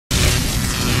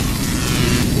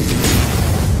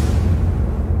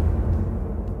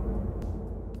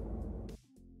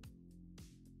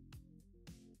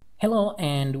Hello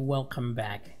and welcome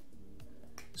back.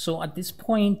 So at this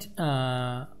point,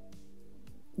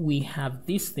 we have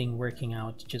this thing working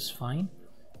out just fine,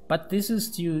 but this is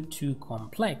still too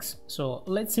complex. So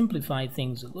let's simplify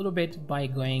things a little bit by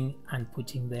going and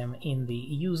putting them in the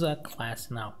user class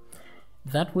now.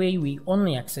 That way we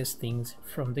only access things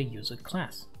from the user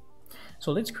class.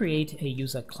 So let's create a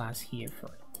user class here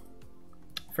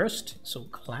first. So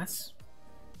class,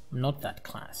 not that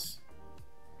class.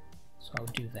 So I'll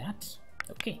do that.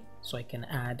 Okay, so I can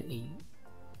add a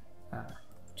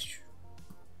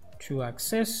to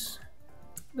access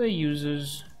the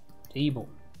users table.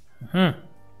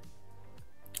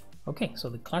 Okay, so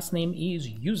the class name is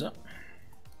user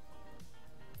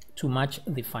to match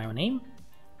the file name,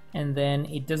 and then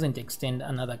it doesn't extend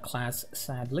another class,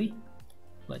 sadly.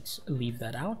 Let's leave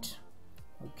that out.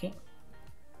 Okay,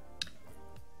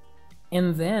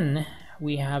 and then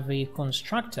we have a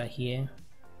constructor here.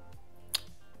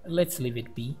 Let's leave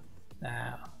it be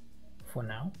for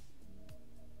now.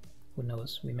 Who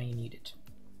knows, we may need it.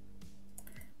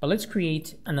 But let's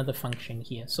create another function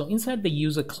here. So inside the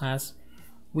user class,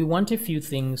 we want a few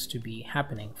things to be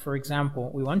happening. For example,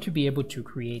 we want to be able to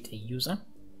create a user.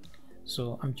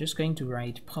 So I'm just going to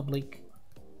write public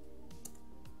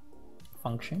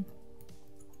function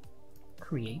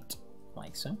create,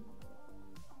 like so.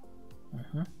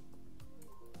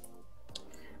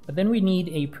 But then we need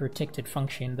a protected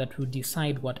function that will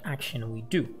decide what action we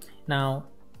do. Now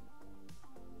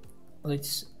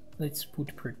let's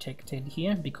put protected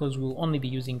here because we'll only be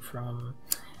using from,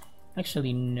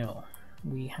 actually no,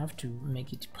 we have to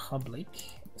make it public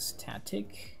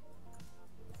static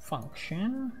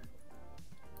function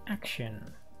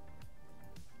action.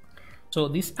 So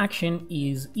this action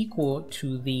is equal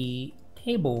to the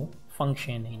table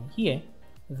function in here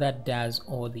that does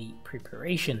all the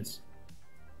preparations.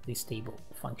 This table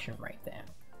function right there.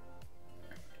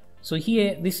 So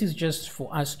here, this is just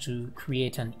for us to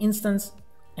create an instance,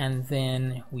 and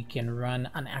then we can run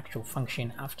an actual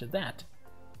function after that.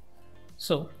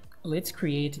 So let's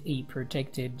create a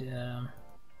protected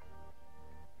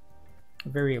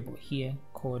variable here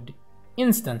called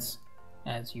instance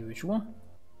as usual.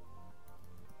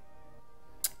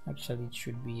 Actually, it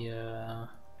should be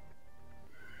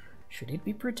should it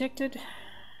be protected?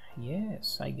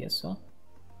 Yes, I guess so.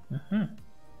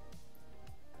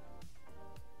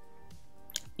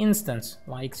 Instance,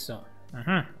 like so.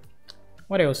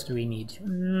 What else do we need?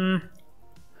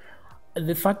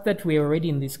 The fact that we're already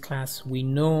in this class, we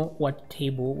know what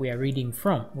table we are reading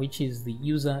from, which is the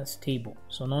users table.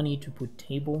 So no need to put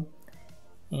table.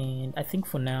 And I think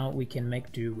for now we can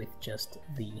make do with just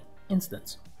the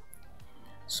instance.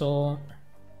 So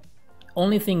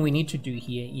only thing we need to do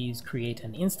here is create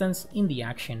an instance in the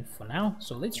action for now.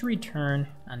 So let's return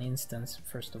an instance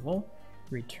first of all.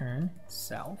 Return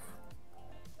self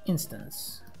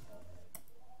instance,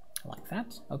 like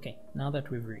that. Okay, now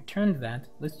that we've returned that,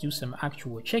 let's do some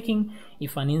actual checking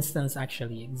if an instance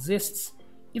actually exists.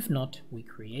 If not, we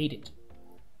create it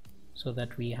so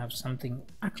that we have something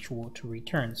actual to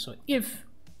return. So if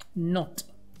not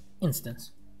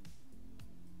instance,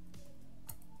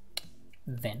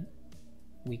 then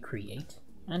we create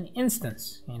an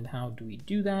instance. And how do we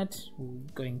do that? We're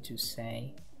going to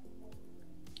say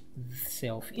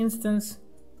self instance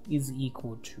is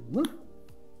equal to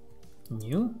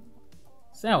new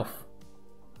self.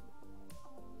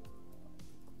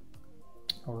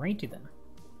 Alrighty then.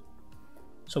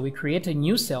 So we create a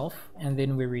new self and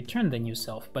then we return the new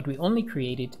self, but we only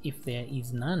create it if there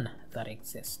is none that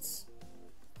exists.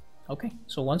 Okay,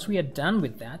 so once we are done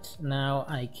with that, now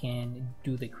I can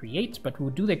do the create, but we'll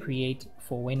do the create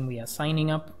for when we are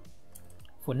signing up.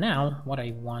 For now, what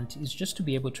I want is just to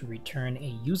be able to return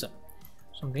a user.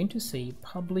 So I'm going to say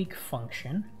public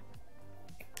function,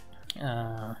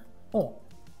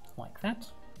 like that.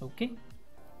 Okay.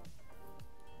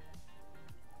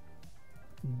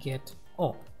 Get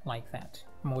like that,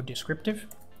 more descriptive.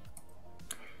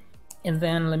 And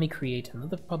then let me create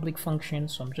another public function.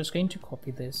 So I'm just going to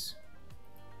copy this.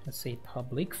 Let's say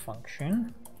public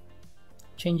function,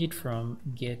 change it from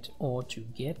get to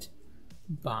get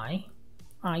by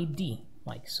ID,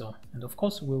 like so. And of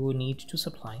course, we will need to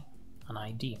supply an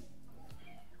ID.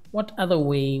 What other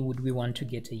way would we want to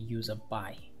get a user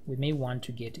by? We may want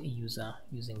to get a user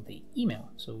using the email.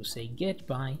 So we'll say get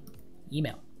by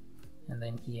email. And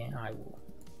then here I will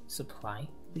supply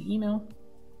the email.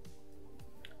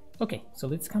 Okay, so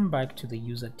let's come back to the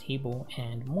user table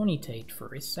and monitor it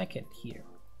for a second here.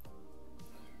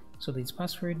 So there's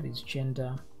password, there's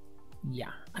gender.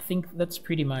 Yeah, I think that's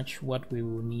pretty much what we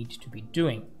will need to be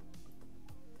doing.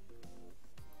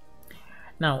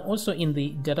 Now, also in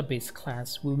the database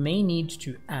class, we may need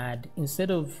to add,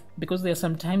 instead of, because there are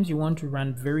sometimes you want to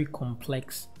run very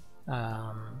complex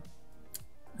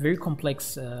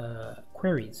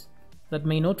queries that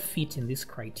may not fit in this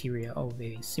criteria of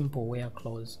a simple where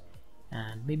clause,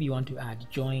 and maybe you want to add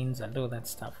joins and all that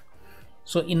stuff.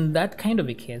 So in that kind of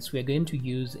a case, we're going to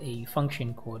use a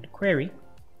function called query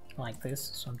like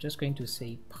this. So I'm just going to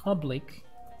say public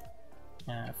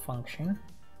function,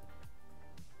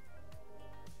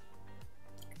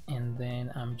 and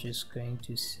then I'm just going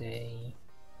to say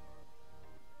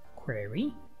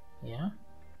query. Yeah,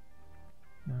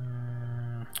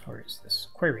 where is this?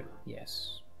 Query,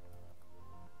 yes.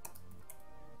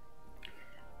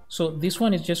 So this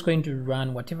one is just going to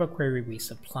run whatever query we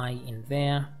supply in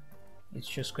there. It's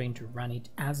just going to run it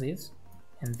as is.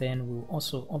 And then we'll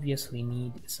also obviously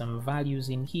need some values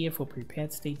in here for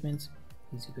prepared statements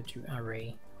is equal to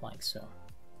array, like so.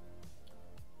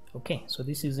 Okay, so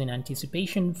this is in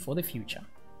anticipation for the future.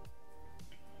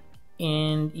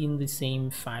 And in the same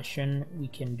fashion, we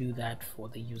can do that for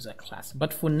the user class.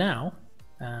 But for now,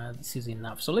 this is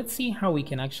enough. So let's see how we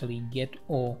can actually get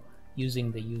all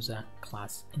using the user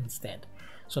class instead.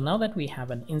 So now that we have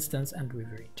an instance and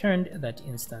we've returned that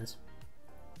instance,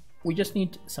 we just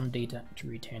need some data to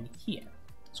return here.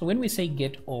 So when we say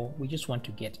get all, we just want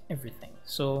to get everything.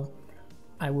 So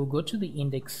I will go to the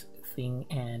index thing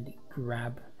and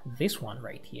grab this one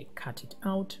right here, cut it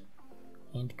out,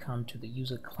 and come to the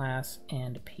user class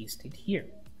and paste it here,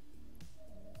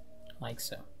 like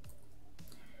so.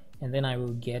 And then I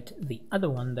will get the other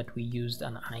one that we used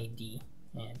an ID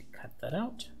and cut that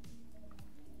out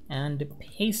and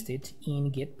paste it in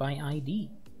get by ID.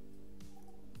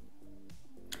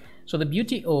 So the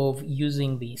beauty of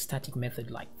using the static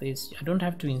method like this, I don't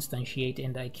have to instantiate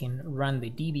and I can run the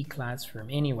DB class from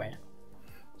anywhere.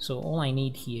 So all I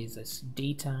need here is this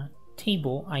data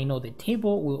table. I know the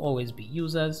table will always be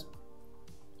users,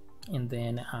 and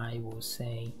then I will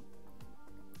say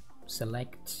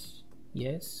select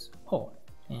yes all,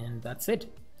 and that's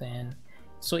it. Then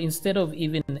so instead of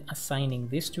even assigning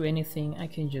this to anything, I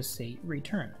can just say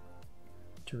return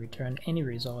to return any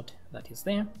result that is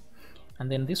there.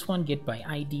 And then this one, get by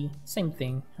ID, same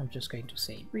thing. I'm just going to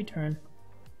say return,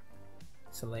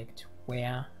 select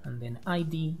where, and then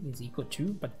ID is equal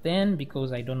to, but then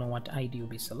because I don't know what ID will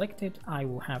be selected, I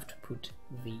will have to put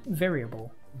the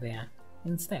variable there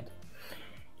instead.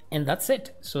 And that's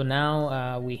it. So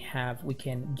now we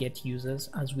can get users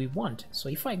as we want. So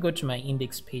if I go to my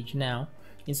index page now,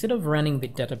 instead of running the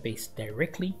database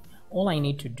directly, all I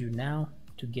need to do now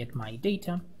to get my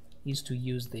data is to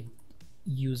use the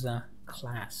user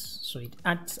class. So it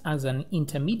acts as an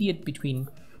intermediate between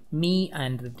me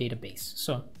and the database.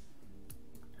 So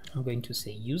I'm going to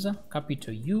say user,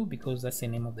 capital U, because that's the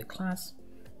name of the class.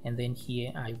 And then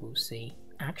here I will say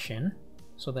action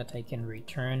so that I can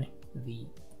return the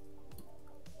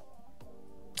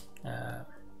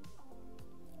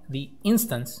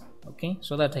instance, okay,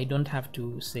 so that I don't have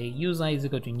to say user is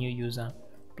equal to new user,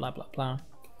 blah blah blah.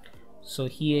 So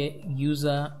here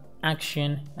user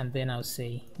action, and then I'll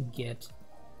say get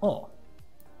all,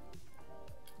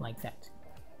 like that.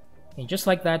 And just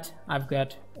like that, I've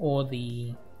got all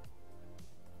the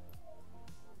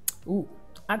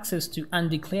access to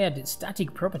undeclared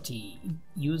static property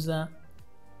user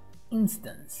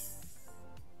instance.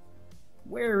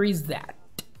 Where is that?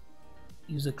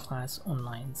 User class on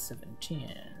line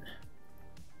 17.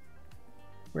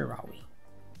 Where are we?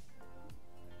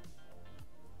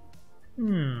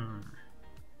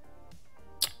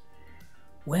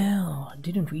 Well,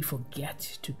 didn't we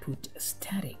forget to put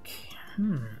static?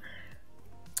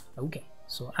 Okay,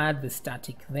 so add the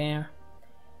static there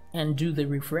and do the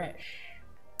refresh.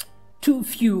 Too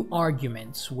few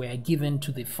arguments were given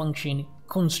to the function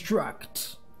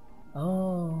construct.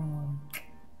 Oh,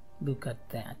 look at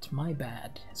that, my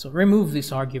bad. So remove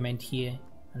this argument here,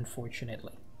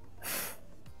 unfortunately,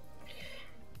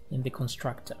 in the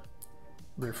constructor.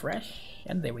 Refresh,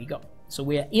 and there we go. So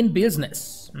we are in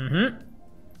business.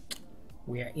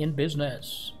 We are in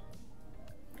business.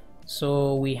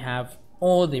 So we have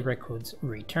all the records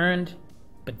returned,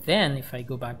 but then if I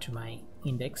go back to my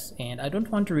index and I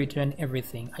don't want to return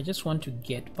everything, I just want to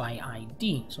get by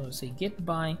ID. So I'll say get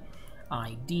by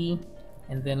ID,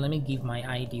 and then let me give my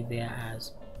ID there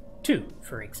as 2,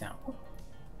 for example.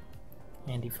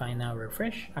 And if I now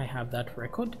refresh, I have that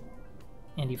record.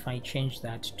 And if I change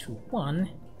that to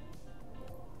 1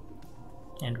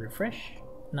 and refresh,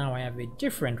 now I have a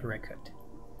different record.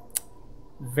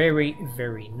 Very,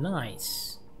 very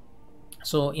nice.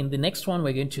 So in the next one,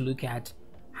 we're going to look at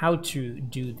how to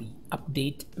do the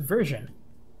update version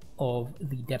of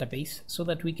the database so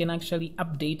that we can actually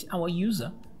update our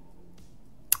user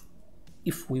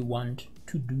if we want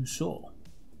to do so.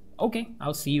 Okay,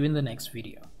 I'll see you in the next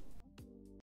video.